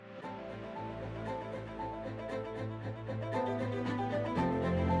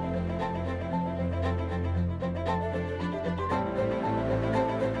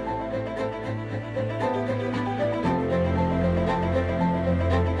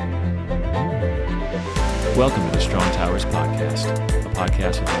Welcome to the Strong Towers Podcast, a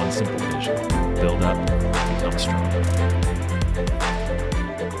podcast with one simple vision: build up, become strong.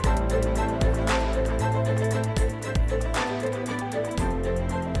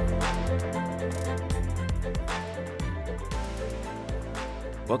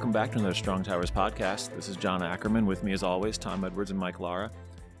 Welcome back to another Strong Towers Podcast. This is John Ackerman. With me, as always, Tom Edwards and Mike Lara.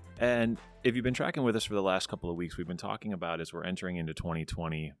 And if you've been tracking with us for the last couple of weeks, we've been talking about, as we're entering into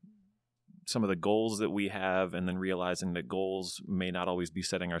 2020, some of the goals that we have, and then realizing that goals may not always be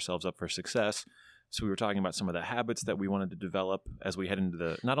setting ourselves up for success. So we were talking about some of the habits that we wanted to develop as we head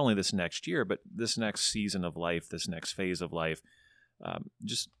into not only this next year, but this next season of life, this next phase of life,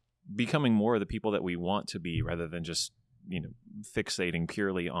 just becoming more of the people that we want to be, rather than just fixating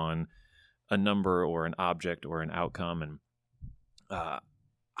purely on a number or an object or an outcome. And I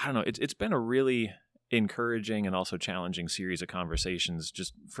don't know, it's been a really encouraging and also challenging series of conversations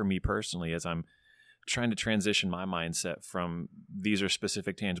just for me personally, as I'm trying to transition my mindset from these are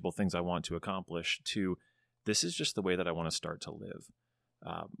specific tangible things I want to accomplish to this is just the way that I want to start to live.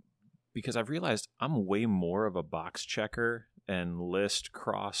 Because I've realized I'm way more of a box checker and list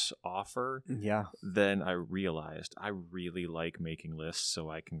cross offer than I realized. I really like making lists so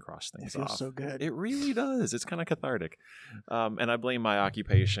I can cross things off. It feels so good. It really does. It's kind of cathartic. And I blame my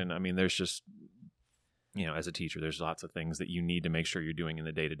occupation. I mean, there's just, as a teacher, there's lots of things that you need to make sure you're doing in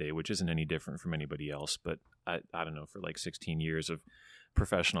the day-to-day, which isn't any different from anybody else. But I don't know, for like 16 years of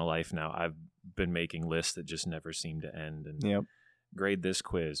professional life now, I've been making lists that just never seem to end. And grade this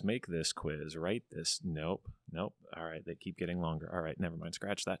quiz, make this quiz, write this. Nope. All right, they keep getting longer. All right, never mind,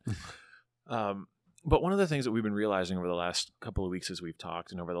 scratch that. But one of the things that we've been realizing over the last couple of weeks as we've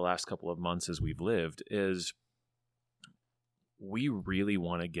talked, and over the last couple of months as we've lived, is we really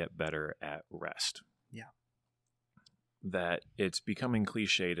want to get better at rest. Yeah. That it's becoming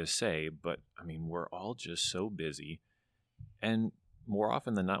cliche to say, but I mean, we're all just so busy, and more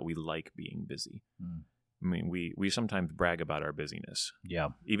often than not, we like being busy. I mean, we sometimes brag about our busyness. Yeah.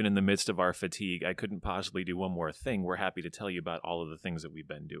 Even in the midst of our fatigue, I couldn't possibly do one more thing. We're happy to tell you about all of the things that we've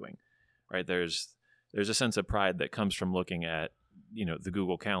been doing, right? There's a sense of pride that comes from looking at, the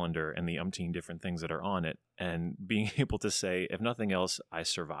Google Calendar and the umpteen different things that are on it, and being able to say, if nothing else, I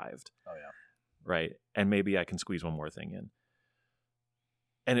survived. Oh, yeah. Right? And maybe I can squeeze one more thing in.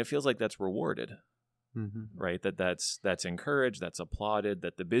 And it feels like that's rewarded, right? That's encouraged, that's applauded,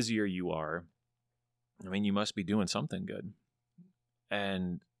 that the busier you are, I mean, you must be doing something good.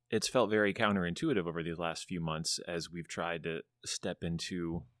 And it's felt very counterintuitive over these last few months as we've tried to step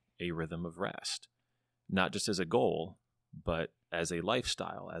into a rhythm of rest, not just as a goal, but as a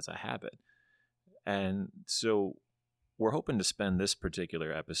lifestyle, as a habit. And so we're hoping to spend this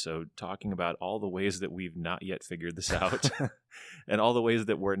particular episode talking about all the ways that we've not yet figured this out and all the ways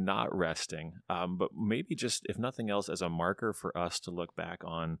that we're not resting. But maybe just, if nothing else, as a marker for us to look back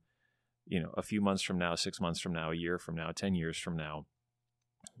on, a few months from now, 6 months from now, a year from now, 10 years from now,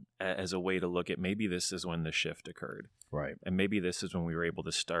 as a way to look at maybe this is when the shift occurred. Right. And maybe this is when we were able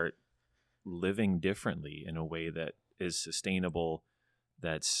to start living differently in a way that is sustainable,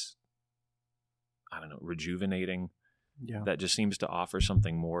 that's, rejuvenating. Yeah. That just seems to offer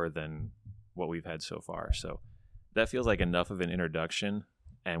something more than what we've had so far. So that feels like enough of an introduction,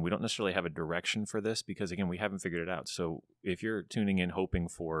 and we don't necessarily have a direction for this because, again, we haven't figured it out. So if you're tuning in hoping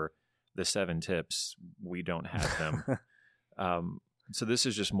for the 7 tips, we don't have them. So this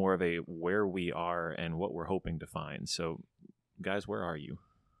is just more of a where we are and what we're hoping to find. So guys, where are you?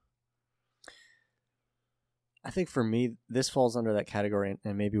 I think for me, this falls under that category,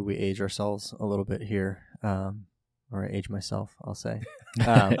 and maybe we age ourselves a little bit here. Or I age myself, I'll say.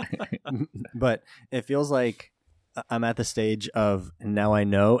 But it feels like I'm at the stage of now I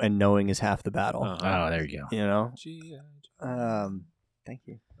know, and knowing is half the battle. Oh, there you go. Thank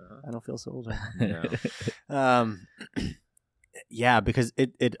you. I don't feel so old. Yeah, because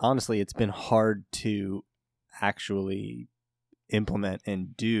it honestly, it's been hard to actually implement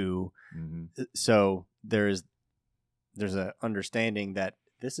and do. So there's a understanding that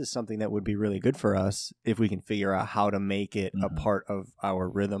this is something that would be really good for us if we can figure out how to make it a part of our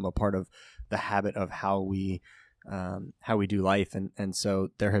rhythm, a part of the habit of how we do life. And so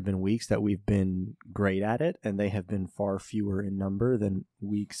there have been weeks that we've been great at it, and they have been far fewer in number than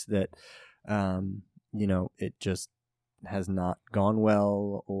weeks that, it just has not gone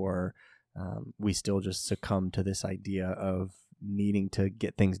well, or we still just succumb to this idea of needing to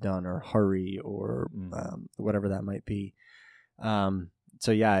get things done or hurry or whatever that might be.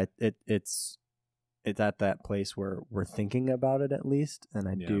 So yeah, it's at that place where we're thinking about it at least. And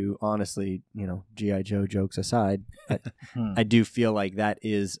I do honestly, G.I. Joe jokes aside, I do feel like that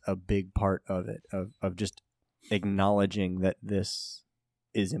is a big part of it, of just acknowledging that this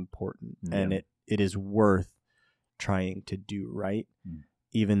is important and it is worth trying to do right,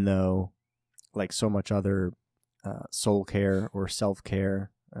 even though like so much other soul care or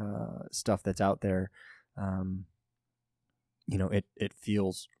self-care stuff that's out there, it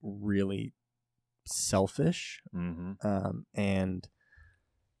feels really selfish and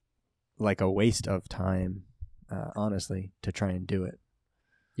like a waste of time, honestly, to try and do it.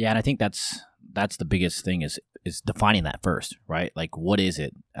 Yeah, and I think that's the biggest thing is defining that first, right? Like, what is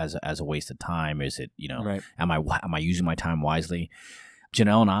it as a waste of time? Is it, right. am I using my time wisely?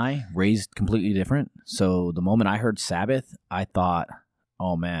 Janelle and I raised completely different. So the moment I heard Sabbath, I thought,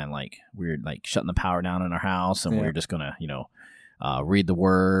 oh man, like we're like shutting the power down in our house and we're just gonna, read the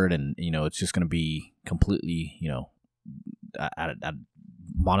word and it's just gonna be completely, at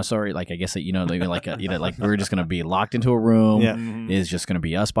Montessori, like I guess that like we're just gonna be locked into a room. Yeah. It's just gonna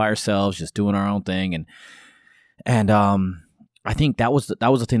be us by ourselves, just doing our own thing, and I think that was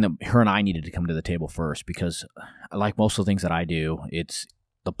the thing that her and I needed to come to the table first, because like most of the things that I do, it's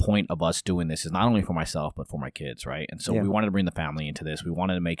the point of us doing this is not only for myself but for my kids, right? And so we wanted to bring the family into this. We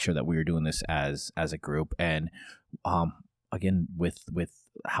wanted to make sure that we were doing this as a group, and again with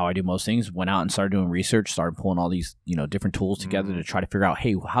how I do most things, went out and started doing research, started pulling all these different tools together to try to figure out,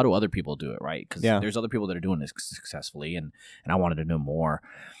 hey, how do other people do it, right? Because there's other people that are doing this successfully, and I wanted to know more.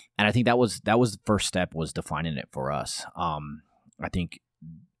 And I think that was the first step, was defining it for us. I think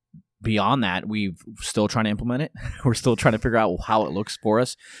beyond that, we've still trying to implement it. We're still trying to figure out how it looks for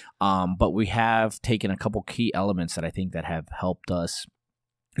us. But we have taken a couple key elements that I think that have helped us,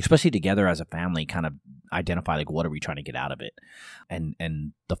 especially together as a family, kind of identify like what are we trying to get out of it.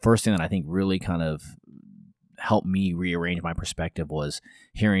 And the first thing that I think really kind of helped me rearrange my perspective was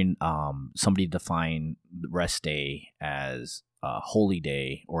hearing somebody define rest day as a holy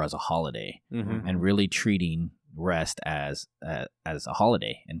day or as a holiday, and really treating rest as a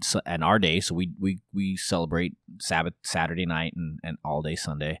holiday and our day. So we celebrate Sabbath Saturday night and all day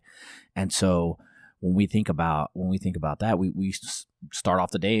Sunday. And so when we think about that, we start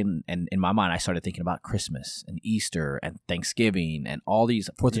off the day, and in my mind I started thinking about Christmas and Easter and Thanksgiving and all these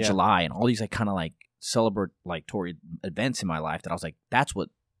 4th of July and all these like kind of like celebratory events in my life that I was like, that's what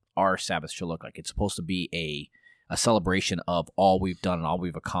our Sabbath should look like. It's supposed to be a celebration of all we've done and all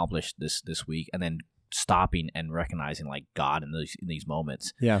we've accomplished this week, and then stopping and recognizing like God in these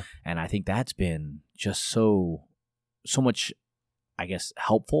moments. Yeah. And I think that's been just so much, I guess,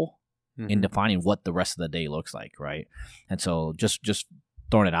 helpful in defining what the rest of the day looks like, right? And so just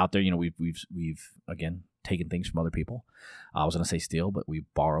throwing it out there, we've again taken things from other people. I was going to say steal, but we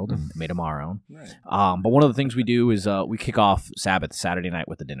borrowed and made them our own. Right. But one of the things we do is we kick off Sabbath Saturday night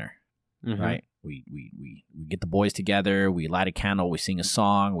with a dinner, right? We get the boys together, we light a candle, we sing a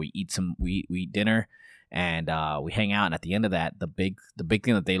song, we eat dinner, and we hang out. And at the end of that, the big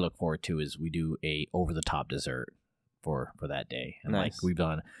thing that they look forward to is we do a over the top dessert for that day. And like we've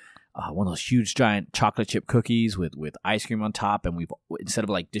done one of those huge giant chocolate chip cookies with ice cream on top, and we've, instead of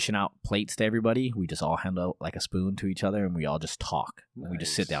like dishing out plates to everybody, we just all hand out like a spoon to each other, and we all just talk. We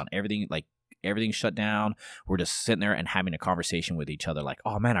just sit down. Everything's shut down. We're just sitting there and having a conversation with each other, like,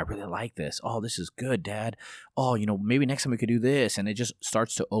 oh man, I really like this. Oh, this is good, Dad. Oh, maybe next time we could do this. And it just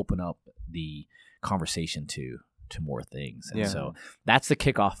starts to open up the conversation to more things. And so that's the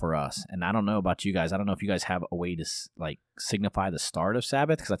kickoff for us. And I don't know about you guys. I don't know if you guys have a way to like signify the start of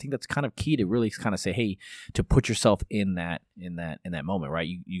Sabbath, because I think that's kind of key to really kind of say, hey, to put yourself in that moment, right?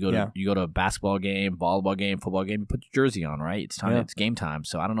 You go to a basketball game, volleyball game, football game, you put your jersey on, right? It's time. It's game time.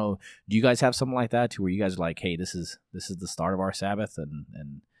 So I don't know. Do you guys have something like that to where you guys are like, hey, this is the start of our Sabbath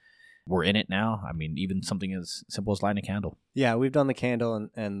and we're in it now? I mean, even something as simple as lighting a candle. Yeah, we've done the candle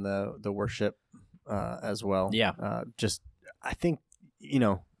and the worship as well. Yeah. I think,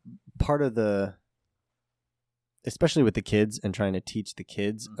 part of especially with the kids and trying to teach the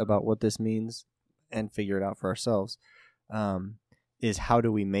kids about what this means and figure it out for ourselves, is how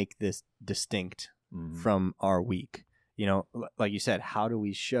do we make this distinct from our week? Like you said, how do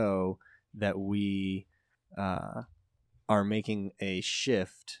we show that we are making a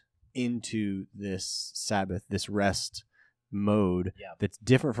shift into this Sabbath, this rest mode that's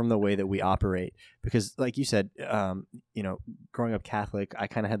different from the way that we operate? Because like you said, growing up Catholic, I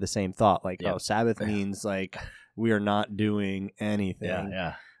kind of had the same thought, like, oh, Sabbath means like we are not doing anything.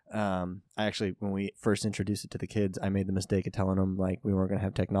 I actually, when we first introduced it to the kids, I made the mistake of telling them like we weren't going to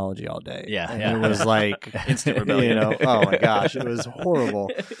have technology all day. It was like instant rebellion. Oh my gosh, it was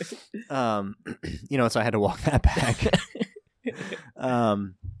horrible. So I had to walk that back.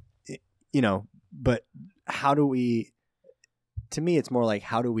 But how do we? To me, it's more like,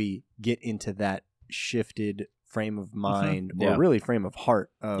 how do we get into that shifted frame of mind Yeah. or really frame of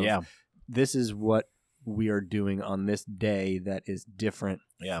heart of Yeah. this is what we are doing on this day that is different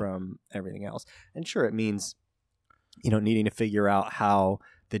Yeah. from everything else. And sure, it means, needing to figure out how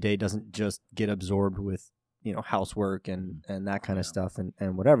the day doesn't just get absorbed with, housework and that kind of stuff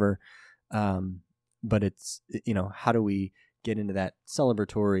and whatever. But it's, how do we get into that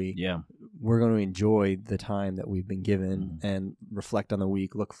celebratory? Yeah. We're going to enjoy the time that we've been given and reflect on the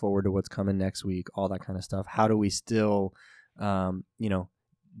week, look forward to what's coming next week, all that kind of stuff. How do we still,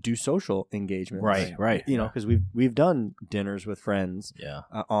 do social engagement? Right. Because we've done dinners with friends Yeah.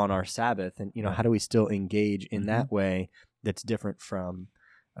 on our Sabbath, and how do we still engage in that way that's different from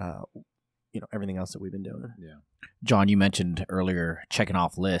everything else that we've been doing? Yeah. John, you mentioned earlier checking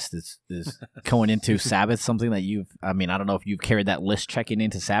off list is going into Sabbath something that I don't know if you've carried that list checking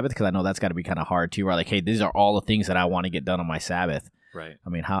into Sabbath, because I know that's got to be kind of hard too, where like, hey, these are all the things that I want to get done on my Sabbath. Right. I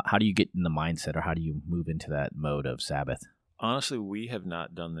mean, how do you get in the mindset, or how do you move into that mode of Sabbath? Honestly, we have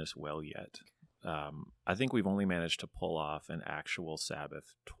not done this well yet. I think we've only managed to pull off an actual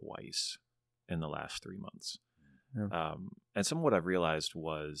Sabbath twice in the last 3 months. Yeah. And some of what I've realized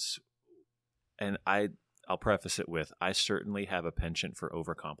was, and I'll preface it with, I certainly have a penchant for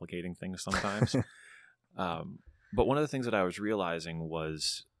overcomplicating things sometimes. But one of the things that I was realizing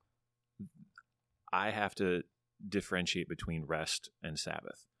was I have to differentiate between rest and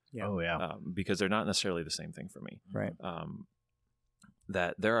Sabbath. Yeah. Oh, yeah. Because they're not necessarily the same thing for me. Right.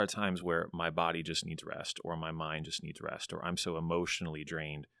 That there are times where my body just needs rest, or my mind just needs rest, or I'm so emotionally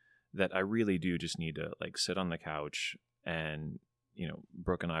drained that I really do just need to like sit on the couch and,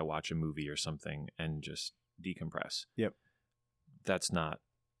 Brooke and I watch a movie or something and just decompress. Yep. That's not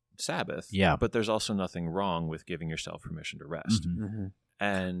Sabbath. Yeah. But there's also nothing wrong with giving yourself permission to rest. Mhm.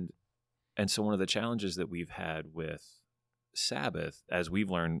 Mm-hmm. And so one of the challenges that we've had with Sabbath, as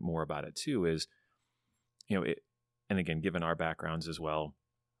we've learned more about it too, is, and again, given our backgrounds as well,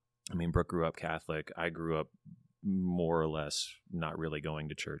 I mean, Brooke grew up Catholic. I grew up more or less not really going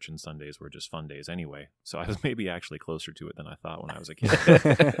to church, and Sundays were just fun days anyway. So I was maybe actually closer to it than I thought when I was a kid.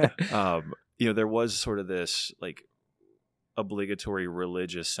 There was sort of this like obligatory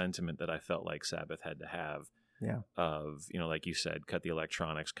religious sentiment that I felt like Sabbath had to have. Yeah. Of, like you said, cut the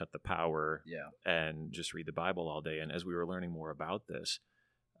electronics, cut the power, Yeah. and just read the Bible all day. And as we were learning more about this,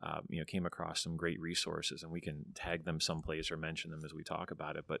 came across some great resources, and we can tag them someplace or mention them as we talk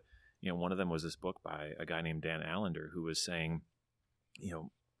about it. But, one of them was this book by a guy named Dan Allender, who was saying,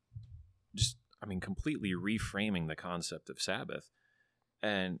 completely reframing the concept of Sabbath.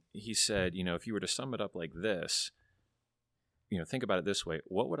 And he said, if you were to sum it up like this, think about it this way.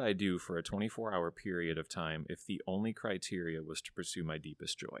 What would I do for a 24-hour period of time if the only criteria was to pursue my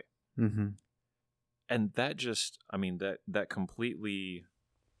deepest joy? Mm-hmm. And that just, that completely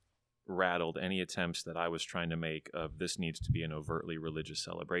rattled any attempts that I was trying to make of this needs to be an overtly religious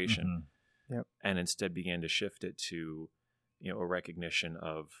celebration. Mm-hmm. Yep. And instead began to shift it to, a recognition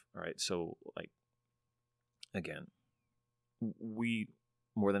of, all right, so like, again, we,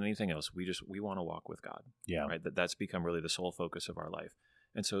 more than anything else, we want to walk with God. Yeah. Right. That's become really the sole focus of our life.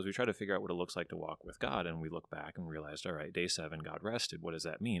 And so as we try to figure out what it looks like to walk with God, and we look back and realized, all right, day 7, God rested. What does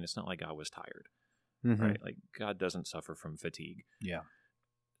that mean? It's not like God was tired, Mm-hmm. right? Like God doesn't suffer from fatigue. Yeah.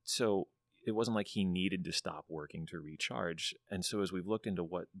 So it wasn't like he needed to stop working to recharge. And so as we've looked into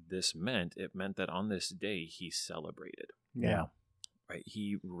what this meant, it meant that on this day he celebrated. Yeah. Right.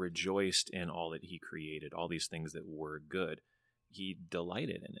 He rejoiced in all that he created, all these things that were good. He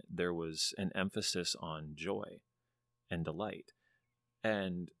delighted in it. There was an emphasis on joy and delight.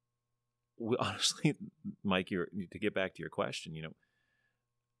 And honestly, Mike, to get back to your question,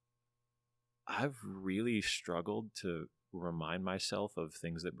 I've really struggled to remind myself of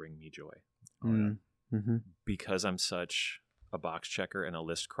things that bring me joy. Mm-hmm. Because I'm such a box checker and a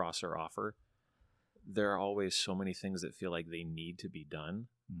list crosser offer, there are always so many things that feel like they need to be done.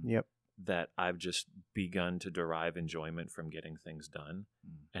 Yep. That I've just begun to derive enjoyment from getting things done.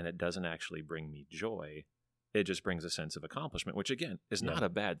 And it doesn't actually bring me joy. It just brings a sense of accomplishment, which again is not a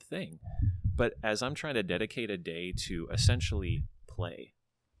bad thing. But as I'm trying to dedicate a day to essentially play,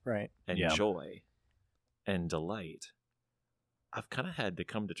 right, and joy and delight, I've kind of had to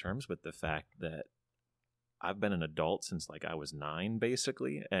come to terms with the fact that I've been an adult since like I was 9,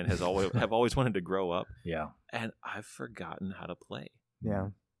 basically, and have always wanted to grow up. Yeah. And I've forgotten how to play. Yeah.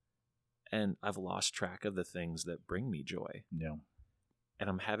 And I've lost track of the things that bring me joy. Yeah. And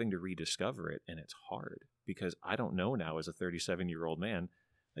I'm having to rediscover it, and it's hard because I don't know now as a 37-year-old man,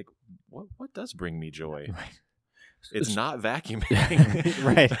 like what does bring me joy? Right. It's not vacuuming.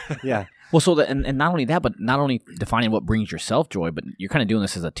 Right. Yeah. Well, so and not only that, but not only defining what brings yourself joy, but you're kind of doing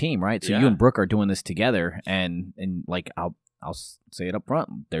this as a team, right? So you and Brooke are doing this together, and like I'll say it up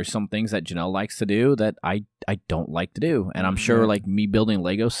front. There's some things that Janelle likes to do that I don't like to do, and I'm sure like me building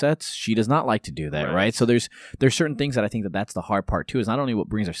Lego sets, she does not like to do that, right? So there's certain things that I think that's the hard part too. Is not only what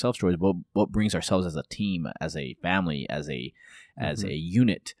brings ourselves joy, but what brings ourselves as a team, as a family, as a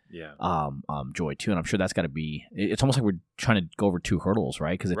unit, joy too. And I'm sure that's got to be. It's almost like we're trying to go over two hurdles,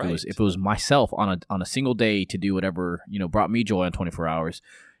 right? Because if it was myself on a single day to do whatever brought me joy on 24 hours.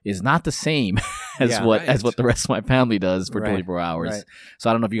 Is not the same as what the rest of my family does for 24 hours. Right. So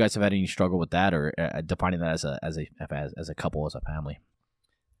I don't know if you guys have had any struggle with that or defining that as a couple, as a family.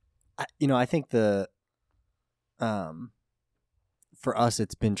 I think for us,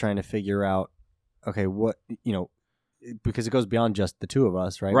 it's been trying to figure out, okay, what because it goes beyond just the two of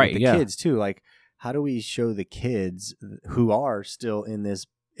us, right? Right. With the kids too. Like, how do we show the kids who are still in this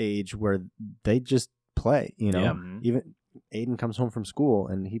age where they just play? Even Aiden comes home from school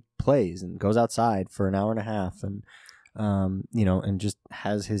and he plays and goes outside for an hour and a half and, and just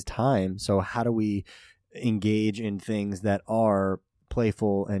has his time. So how do we engage in things that are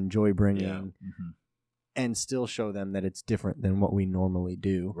playful and joy bringing and still show them that it's different than what we normally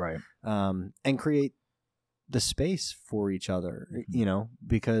do? Right. And create the space for each other,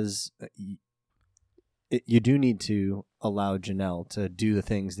 because you do need to allow Janelle to do the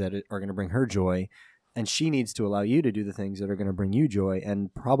things that are going to bring her joy. And she needs to allow you to do the things that are going to bring you joy,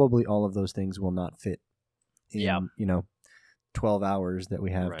 and probably all of those things will not fit in, 12 hours that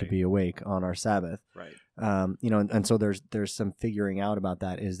we have to be awake on our Sabbath. Right. And so there's some figuring out about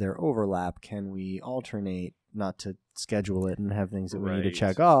that. Is there overlap? Can we alternate, not to schedule it and have things that we need to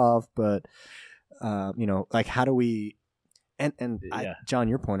check off, but, like how do we, John,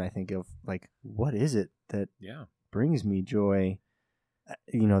 your point, I think of like, what is it that brings me joy?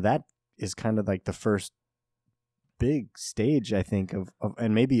 That is kind of like the first big stage, I think, of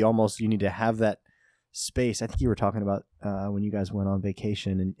and maybe almost you need to have that space. I think you were talking about when you guys went on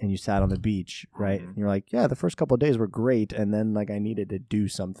vacation and you sat on the beach, right? And you're like, yeah, the first couple of days were great, and then like I needed to do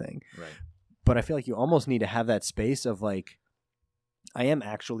something. Right. But I feel like you almost need to have that space of like, I am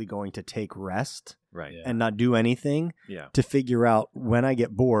actually going to take rest and not do anything to figure out when I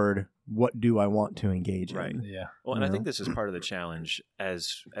get bored, what do I want to engage in? Yeah. Well, and I think this is part of the challenge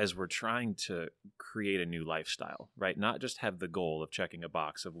as we're trying to create a new lifestyle, right? Not just have the goal of checking a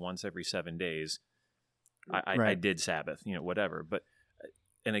box of once every 7 days, I did Sabbath, whatever. But,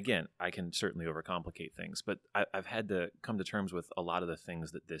 and again, I can certainly overcomplicate things, but I've had to come to terms with a lot of the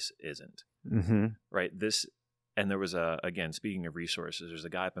things that this isn't, right? And there was again, speaking of resources, there's a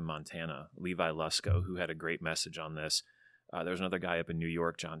guy up in Montana, Levi Lusko, who had a great message on this. There's another guy up in New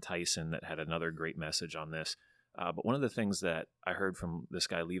York, John Tyson, that had another great message on this. But one of the things that I heard from this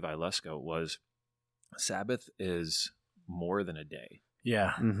guy, Levi Lusko, was Sabbath is more than a day.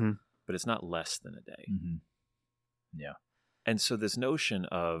 Yeah. Mm-hmm. But it's not less than a day. Mm-hmm. Yeah. And so this notion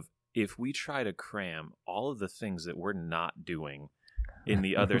of if we try to cram all of the things that we're not doing in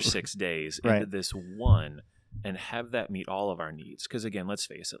the other 6 days into this one and have that meet all of our needs. Because again, let's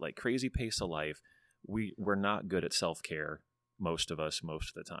face it, like crazy pace of life, we're not good at self-care, most of us, most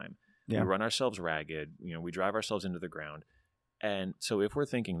of the time. Yeah. We run ourselves ragged, we drive ourselves into the ground. And so if we're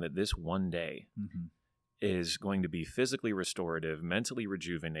thinking that this one day is going to be physically restorative, mentally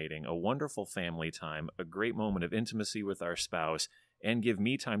rejuvenating, a wonderful family time, a great moment of intimacy with our spouse, and give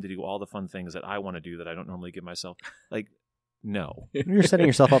me time to do all the fun things that I want to do that I don't normally give myself, like, no. You're setting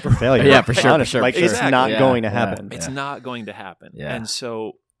yourself up for failure. Yeah, for sure. Like, it's not going to happen. It's not going to happen. Yeah. And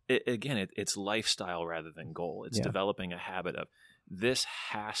so, it's lifestyle rather than goal. It's developing a habit of, this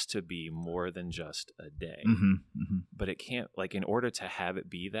has to be more than just a day. But it can't, like, in order to have it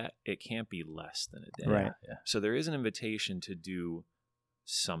be that, it can't be less than a day. Right. Yeah. So there is an invitation to do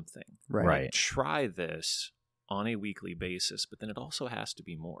something. Right. Try this on a weekly basis, but then it also has to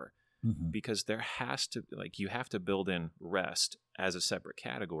be more. Because there has to, like, you have to build in rest as a separate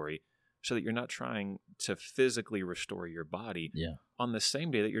category so that you're not trying to physically restore your body on the same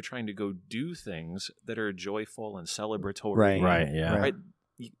day that you're trying to go do things that are joyful and celebratory. Right.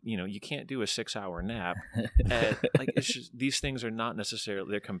 You can't do a 6-hour nap. Like, it's just, these things are not necessarily,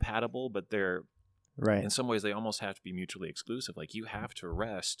 they're compatible, but they're, in some ways, they almost have to be mutually exclusive. Like, you have to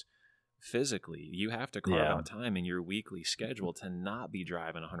rest physically. You have to carve out time in your weekly schedule to not be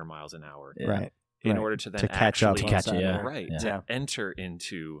driving 100 miles an hour. In order to then catch up. To enter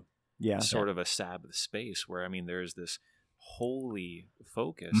into sort of a Sabbath space where, I mean, there's this holy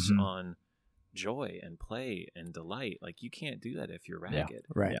focus on joy and play and delight. Like, you can't do that if you're ragged.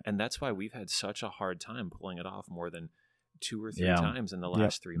 Right. And that's why we've had such a hard time pulling it off more than 2 or 3 Yeah. times in the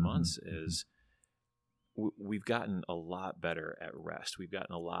last 3 Mhm. months. Is we've gotten a lot better at rest. We've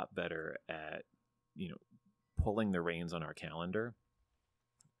gotten a lot better at, pulling the reins on our calendar.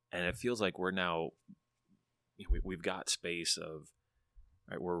 And it feels like we're now, we've got space of,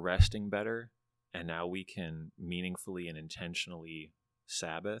 right, we're resting better, and now we can meaningfully and intentionally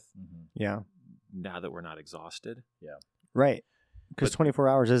Sabbath Yeah. now that we're not exhausted. Right. Because But- 24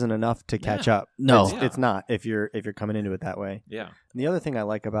 hours isn't enough to catch up. No. It's not if you're coming into it that way. Yeah. And the other thing I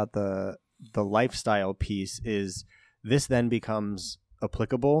like about the lifestyle piece is this then becomes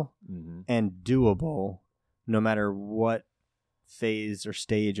applicable Mm-hmm. and doable no matter what phase or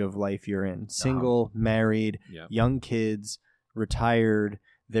stage of life you're in. Single, married, Yeah. young kids, retired.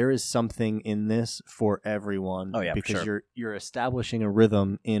 There is something in this for everyone. Oh, yeah, for because sure. you're establishing a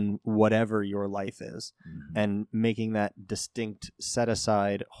rhythm in whatever your life is Mhm. and making that distinct set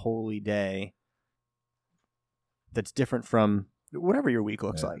aside holy day that's different from whatever your week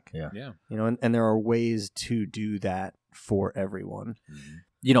looks like. Yeah. Yeah. And there are ways to do that for everyone.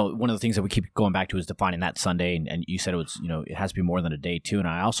 One of the things that we keep going back to is defining that Sunday, and you said it was, it has to be more than a day too. And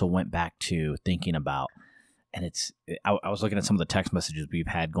I also went back to thinking about, and I was looking at some of the text messages we've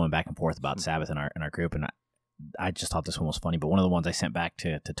had going back and forth about Sabbath in our group, and I just thought this one was funny. But one of the ones I sent back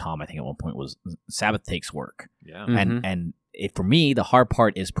to Tom, I think at one point, was Sabbath takes work, Yeah. Mhm. and for me, the hard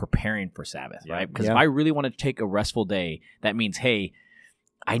part is preparing for Sabbath, Yeah. right? Because Yeah. if I really want to take a restful day, that means, hey,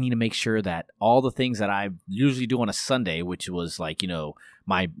 I need to make sure that all the things that I usually do on a Sunday, which was like,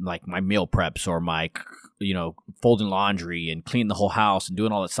 my meal preps or my, folding laundry and cleaning the whole house and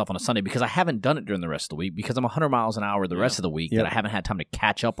doing all that stuff on a Sunday, because I haven't done it during the rest of the week because I'm 100 miles an hour the rest of the week, Yep. that I haven't had time to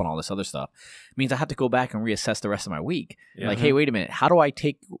catch up on all this other stuff. It means I have to go back and reassess the rest of my week. Yeah. Like, hey, wait a minute, how do I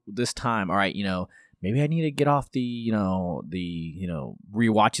take this time? All right, maybe I need to get off the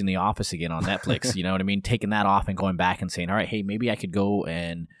rewatching The Office again on Netflix. You know what I mean? Taking that off and going back and saying, all right, hey, maybe I could go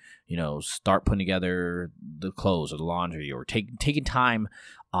and, start putting together the clothes or the laundry, or taking time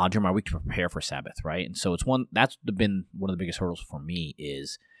during my week to prepare for Sabbath, right? And so that's been one of the biggest hurdles for me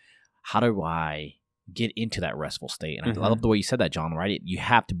is, how do I get into that restful state? And I love the way you said that, John, right? You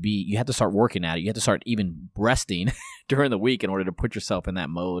have to start working at it. You have to start even resting during the week in order to put yourself in that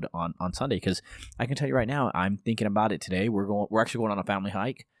mode on Sunday. Because I can tell you right now, I'm thinking about it today. We're actually going on a family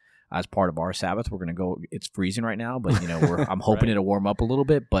hike as part of our Sabbath. We're going to go. It's freezing right now, but I'm hoping Right. it'll warm up a little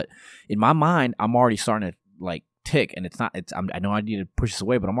bit. But in my mind, I'm already starting to like tick, and I know I need to push this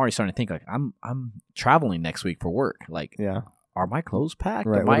away, but I'm already starting to think like I'm traveling next week for work. Like, Yeah. are my clothes packed?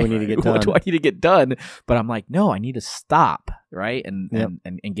 Right, what do we need to get What do done? I need to get done? But I'm like, no, I need to stop, right? And Yep.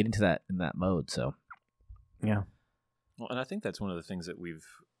 and get into that mode. So Yeah. Well, and I think that's one of the things that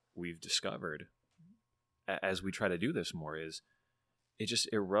we've discovered as we try to do this more is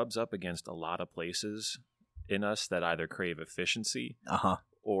it rubs up against a lot of places in us that either crave efficiency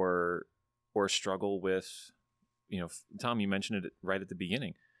or struggle with, Tom, you mentioned it right at the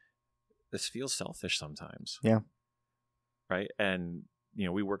beginning. This feels selfish sometimes. Yeah. Right. And,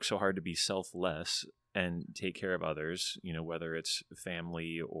 we work so hard to be selfless and take care of others, whether it's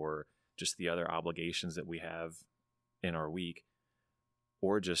family or just the other obligations that we have in our week,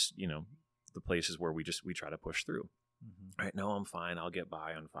 or just, the places where we try to push through. Right. No, I'm fine. I'll get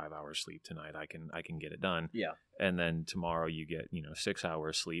by on 5 hours sleep tonight. I can get it done. Yeah. And then tomorrow you get, 6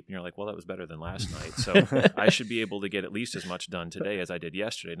 hours sleep, and you're like, well, that was better than last night. So I should be able to get at least as much done today as I did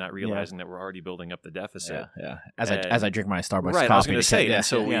yesterday, not realizing that we're already building up the deficit. yeah. As I drink my Starbucks Right. coffee, I was going to say, yeah. and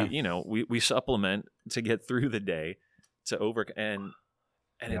so Yeah. we supplement to get through the day and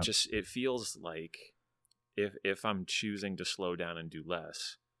Yeah. it feels like if I'm choosing to slow down and do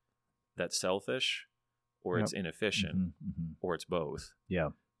less, that's selfish, or Yep. it's inefficient, or it's both. Yeah.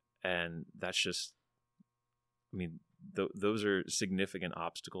 And that's just, those are significant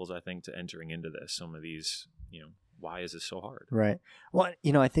obstacles, I think, to entering into this. Some of these, why is this so hard? Right. Well,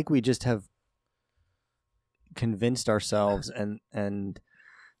 I think we just have convinced ourselves, and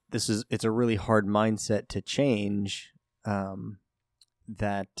it's a really hard mindset to change,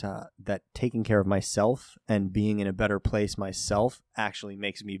 that taking care of myself and being in a better place myself actually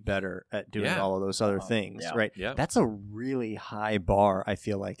makes me better at doing Yeah. all of those other things, yeah. right? Yeah. That's a really high bar, I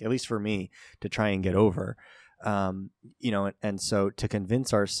feel like, at least for me, to try and get over. And so to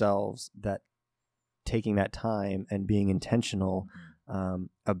convince ourselves that taking that time and being intentional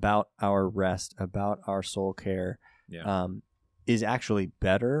about our rest, about our soul care, Yeah. is actually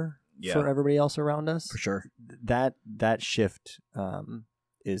better for everybody else around us. For sure. That shift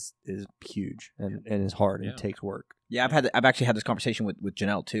is huge and is hard and Yeah. takes work. Yeah, I've actually had this conversation with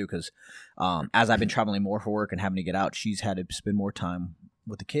Janelle too, because as I've been traveling more for work and having to get out, she's had to spend more time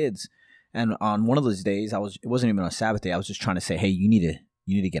with the kids. And on one of those days, it wasn't even on a Sabbath day. I was just trying to say, hey, you need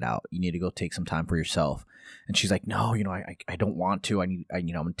to get out. You need to go take some time for yourself. And she's like, no, I don't want to. I'm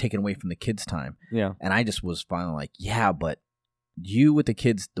taking away from the kids' time. Yeah. And I just was finally like, yeah, but you with the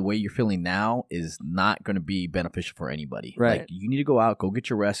kids, the way you're feeling now is not going to be beneficial for anybody. Right. Like, you need to go out, go get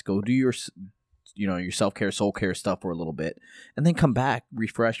your rest, go do your self-care, soul care stuff for a little bit, and then come back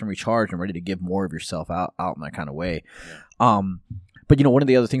refreshed and recharged and ready to give more of yourself out in that kind of way. Yeah. But one of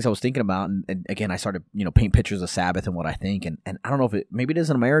the other things I was thinking about, and again, I started, paint pictures of Sabbath and what I think, and I don't know if maybe it is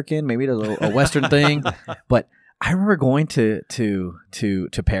an American, maybe it is a Western thing, but I remember going to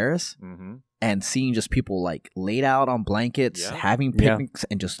Paris and seeing just people like laid out on blankets, having picnics,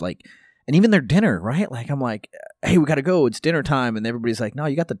 and just like, and even their dinner, right? Like, I'm like, hey, we got to go. It's dinner time, and everybody's like, no,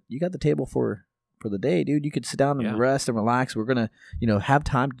 you got the table for the day, dude. You could sit down and rest and relax. We're gonna, have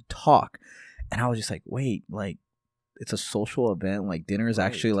time to talk. And I was just like, wait, like, it's a social event. Like, dinner is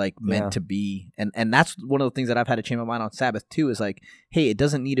actually like meant to be, and that's one of the things that I've had to change my mind on Sabbath too. Is like, hey, it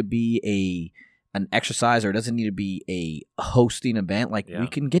doesn't need to be an exercise, or it doesn't need to be a hosting event. Like, we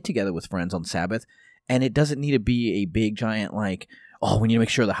can get together with friends on Sabbath, and it doesn't need to be a big giant like, oh, we need to make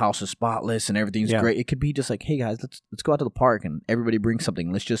sure the house is spotless and everything's great. It could be just like, hey guys, let's go out to the park and everybody bring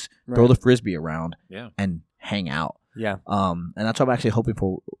something. Let's just throw the Frisbee around and hang out. Yeah. And that's why I'm actually hoping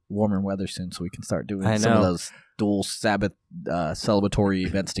for warmer weather soon, so we can start doing some of those dual Sabbath celebratory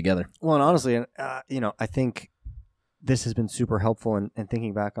events together. Well, and honestly, I think this has been super helpful. And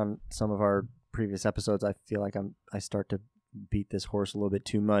thinking back on some of our previous episodes, I feel like I start to beat this horse a little bit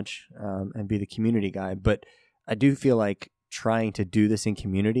too much and be the community guy. But I do feel like trying to do this in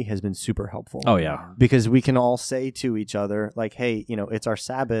community has been super helpful. Oh, yeah. Because we can all say to each other, like, hey, it's our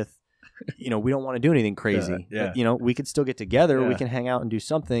Sabbath. We don't want to do anything crazy. Yeah. We could still get together. We can hang out and do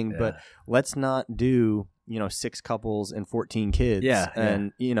something, but let's not do, 6 couples and 14 kids.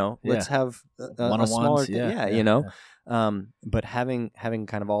 And, let's have a smaller but having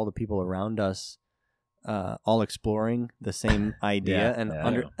kind of all the people around us all exploring the same idea and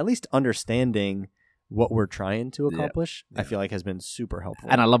at least understanding what we're trying to accomplish, I feel like has been super helpful.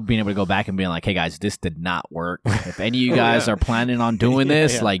 And I love being able to go back and being like, hey guys, this did not work. If any of you guys are planning on doing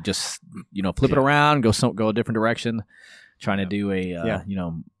this, like, just, flip it around, go a different direction, trying to do a,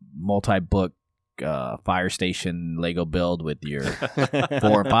 multi-book fire station Lego build with your 4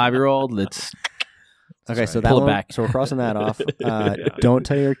 or 5-year-old. Let's so pull it back. So we're crossing that off. Don't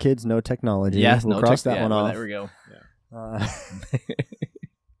tell your kids no technology. Yes, we'll cross that one off. There we go.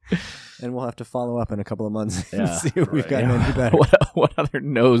 And we'll have to follow up in a couple of months and see if we've gotten any better. What other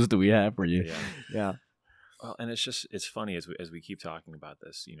no's do we have for you? Yeah. Well, and it's funny as we keep talking about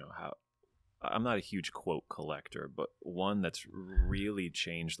this, how I'm not a huge quote collector, but one that's really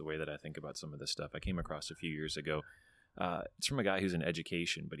changed the way that I think about some of this stuff. I came across a few years ago. It's from a guy who's in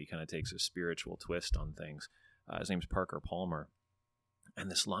education, but he kind of takes a spiritual twist on things. His name's Parker Palmer. And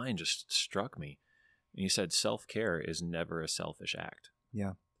this line just struck me. And he said, self-care is never a selfish act.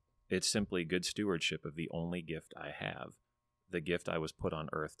 Yeah. It's simply good stewardship of the only gift I have, the gift I was put on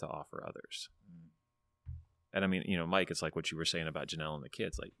earth to offer others. And I mean, Mike, it's like what you were saying about Janelle and the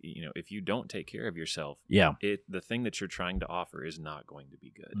kids. Like, if you don't take care of yourself, the thing that you're trying to offer is not going to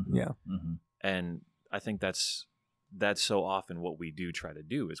be good. Mm-hmm. Yeah. Mm-hmm. And I think that's so often what we do try to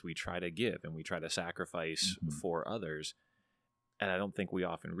do is we try to give and we try to sacrifice for others. And I don't think we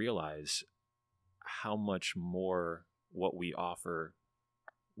often realize how much more what we offer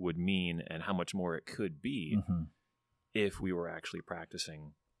would mean and how much more it could be if we were actually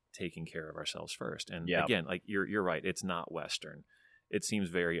practicing taking care of ourselves first. And again, like you're right, it's not Western. It seems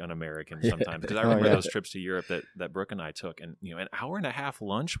very un-American sometimes because I remember those trips to Europe that Brooke and I took, and an hour and a half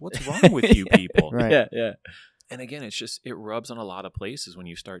lunch. What's wrong with you people? Right. Yeah. And again, it rubs on a lot of places when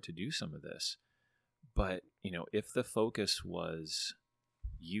you start to do some of this. But if the focus was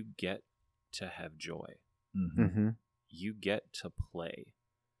you get to have joy, you get to play.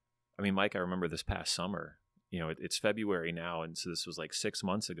 I mean, Mike, I remember this past summer, it's February now, and so this was like 6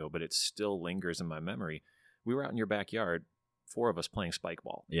 months ago, but it still lingers in my memory. We were out in your backyard, 4 of us playing spike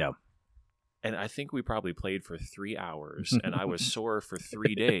ball. Yeah. And I think we probably played for 3 hours, and I was sore for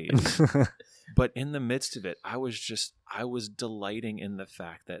 3 days. But in the midst of it, I was delighting in the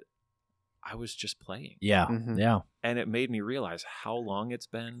fact that I was just playing. Yeah. Yeah. And it made me realize how long it's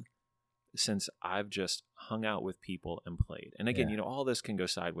been since I've just hung out with people and played. And again, all this can go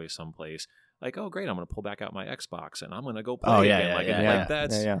sideways someplace. Like, oh, great, I'm going to pull back out my Xbox and I'm going to go play again.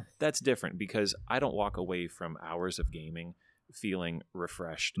 That's different because I don't walk away from hours of gaming feeling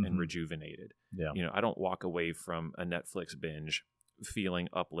refreshed and rejuvenated. Yeah. You know, I don't walk away from a Netflix binge feeling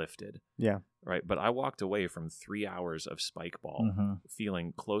uplifted. Yeah. Right. But I walked away from 3 hours of Spikeball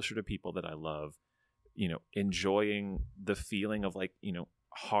feeling closer to people that I love, you know, enjoying the feeling of like, you know,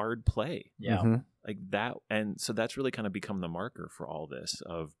 hard play. Yeah. Like that. And so that's really kind of become the marker for all this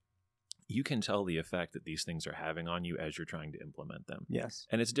of you can tell the effect that these things are having on you as you're trying to implement them. Yes.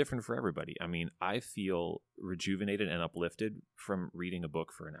 And it's different for everybody. I mean, I feel rejuvenated and uplifted from reading a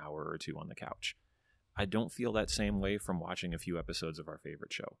book for an hour or two on the couch. I don't feel that same way from watching a few episodes of our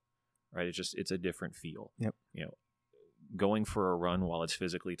favorite show, right? It's a different feel. Yep. You know, going for a run while it's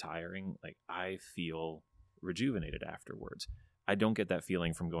physically tiring, like I feel rejuvenated afterwards. I don't get that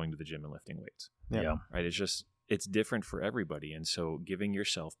feeling from going to the gym and lifting weights. Yeah. Right. It's different for everybody. And so giving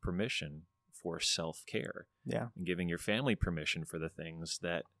yourself permission for self-care and giving your family permission for the things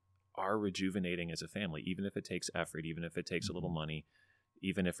that are rejuvenating as a family, even if it takes effort, even if it takes a little money,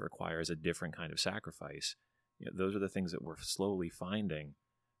 even if it requires a different kind of sacrifice, you know, those are the things that we're slowly finding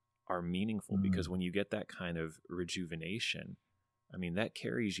are meaningful because when you get that kind of rejuvenation, I mean, that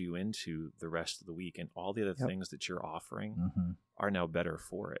carries you into the rest of the week and all the other things that you're offering are now better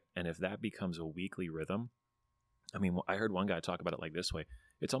for it. And if that becomes a weekly rhythm, I mean, I heard one guy talk about it like this way.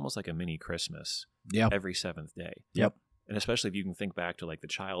 It's almost like a mini Christmas every seventh day. Yep. And especially if you can think back to like the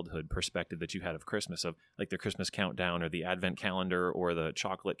childhood perspective that you had of Christmas, of like the Christmas countdown or the Advent calendar or the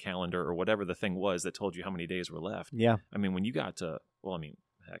chocolate calendar or whatever the thing was that told you how many days were left. Yeah. I mean, when you got to, well, I mean,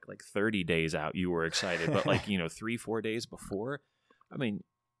 heck, like 30 days out, you were excited. But like, you know, 3-4 days before, I mean,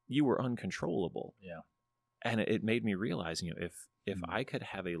 you were uncontrollable. Yeah. And it made me realize, you know, if I could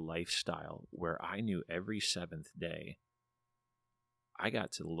have a lifestyle where I knew every seventh day I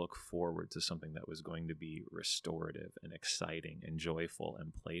got to look forward to something that was going to be restorative and exciting and joyful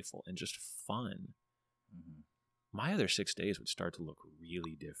and playful and just fun, my other 6 days would start to look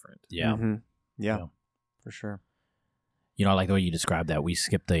really different. Yeah. Yeah, for sure. You know, I like the way you described that. We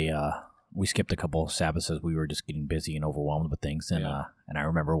skipped a couple of Sabbaths as we were just getting busy and overwhelmed with things. And and I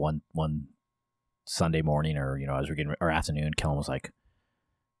remember one Sunday morning, or you know, as we're getting or afternoon, Kellen was like,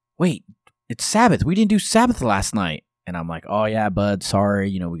 "Wait, it's Sabbath. We didn't do Sabbath last night." And I'm like, "Oh yeah, bud, sorry.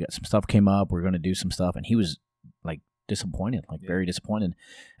 You know, we got some stuff came up. We're going to do some stuff." And he was like disappointed, like very disappointed.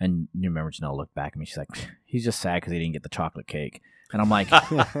 And you remember Janelle looked back at me. She's like, "He's just sad because he didn't get the chocolate cake." And I'm like,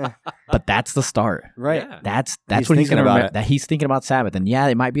 "But that's the start, right? Yeah. That's what he's going to remember. That he's thinking about Sabbath. And yeah,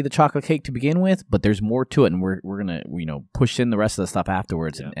 it might be the chocolate cake to begin with, but there's more to it. And we're gonna push in the rest of the stuff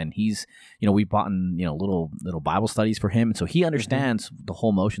afterwards. Yeah. And he's we bought in little Bible studies for him, and so he understands the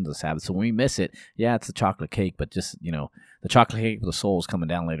whole motions of Sabbath. So when we miss it, yeah, it's the chocolate cake, but just the chocolate cake with the soul is coming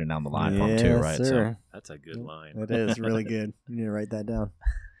down later down the line for him too, right? Sir. So that's a good line. It is really good. You need to write that down.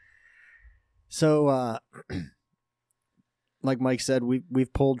 So, like Mike said,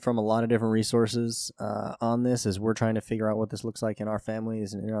 we've pulled from a lot of different resources on this as we're trying to figure out what this looks like in our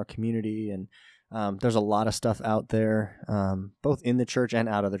families and in our community. And there's a lot of stuff out there, both in the church and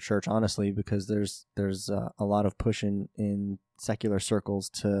out of the church, honestly, because there's a lot of push in secular circles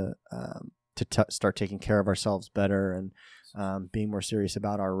to start taking care of ourselves better and being more serious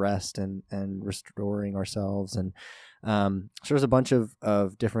about our rest and restoring ourselves. And so there's a bunch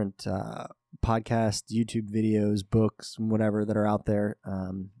of different podcasts, YouTube videos, books, whatever that are out there.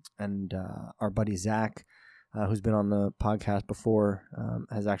 And our buddy Zach, who's been on the podcast before,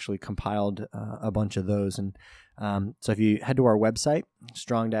 has actually compiled a bunch of those. And so if you head to our website,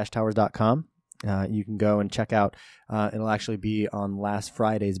 strong-towers.com, you can go and check out. It'll actually be on last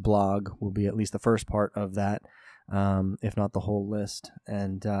Friday's blog, will be at least the first part of that, if not the whole list.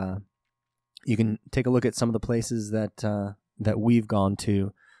 And you can take a look at some of the places that we've gone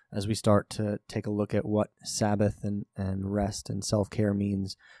to as we start to take a look at what Sabbath and rest and self-care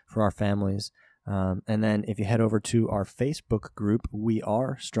means for our families. And then if you head over to our Facebook group, We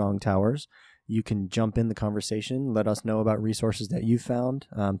Are Strong Towers, you can jump in the conversation, let us know about resources that you found,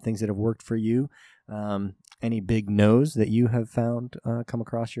 things that have worked for you, any big no's that you have found come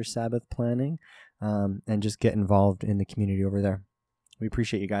across your Sabbath planning, and just get involved in the community over there. We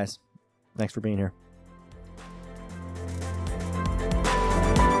appreciate you guys. Thanks for being here.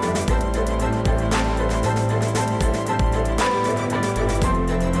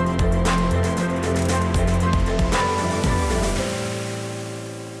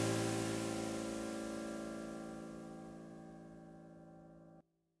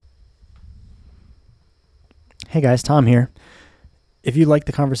 Hey guys, Tom here. If you like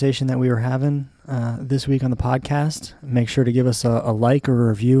the conversation that we were having this week on the podcast, make sure to give us a like or a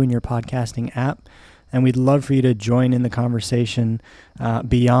review in your podcasting app. and we'd love for you to join in the conversation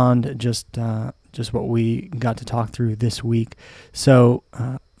beyond just what we got to talk through this week. So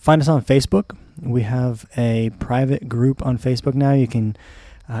find us on Facebook. We have a private group on Facebook now. You can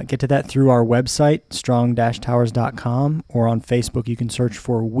get to that through our website, strong-towers.com, or on Facebook you can search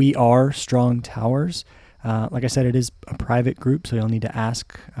for We Are Strong Towers. Like I said, it is a private group, so you'll need to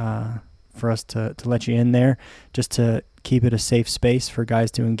ask for us to let you in there, just to keep it a safe space for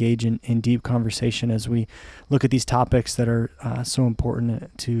guys to engage in deep conversation as we look at these topics that are so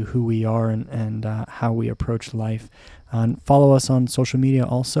important to who we are and how we approach life. Follow us on social media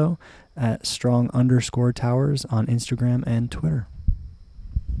also at strong_towers on Instagram and Twitter.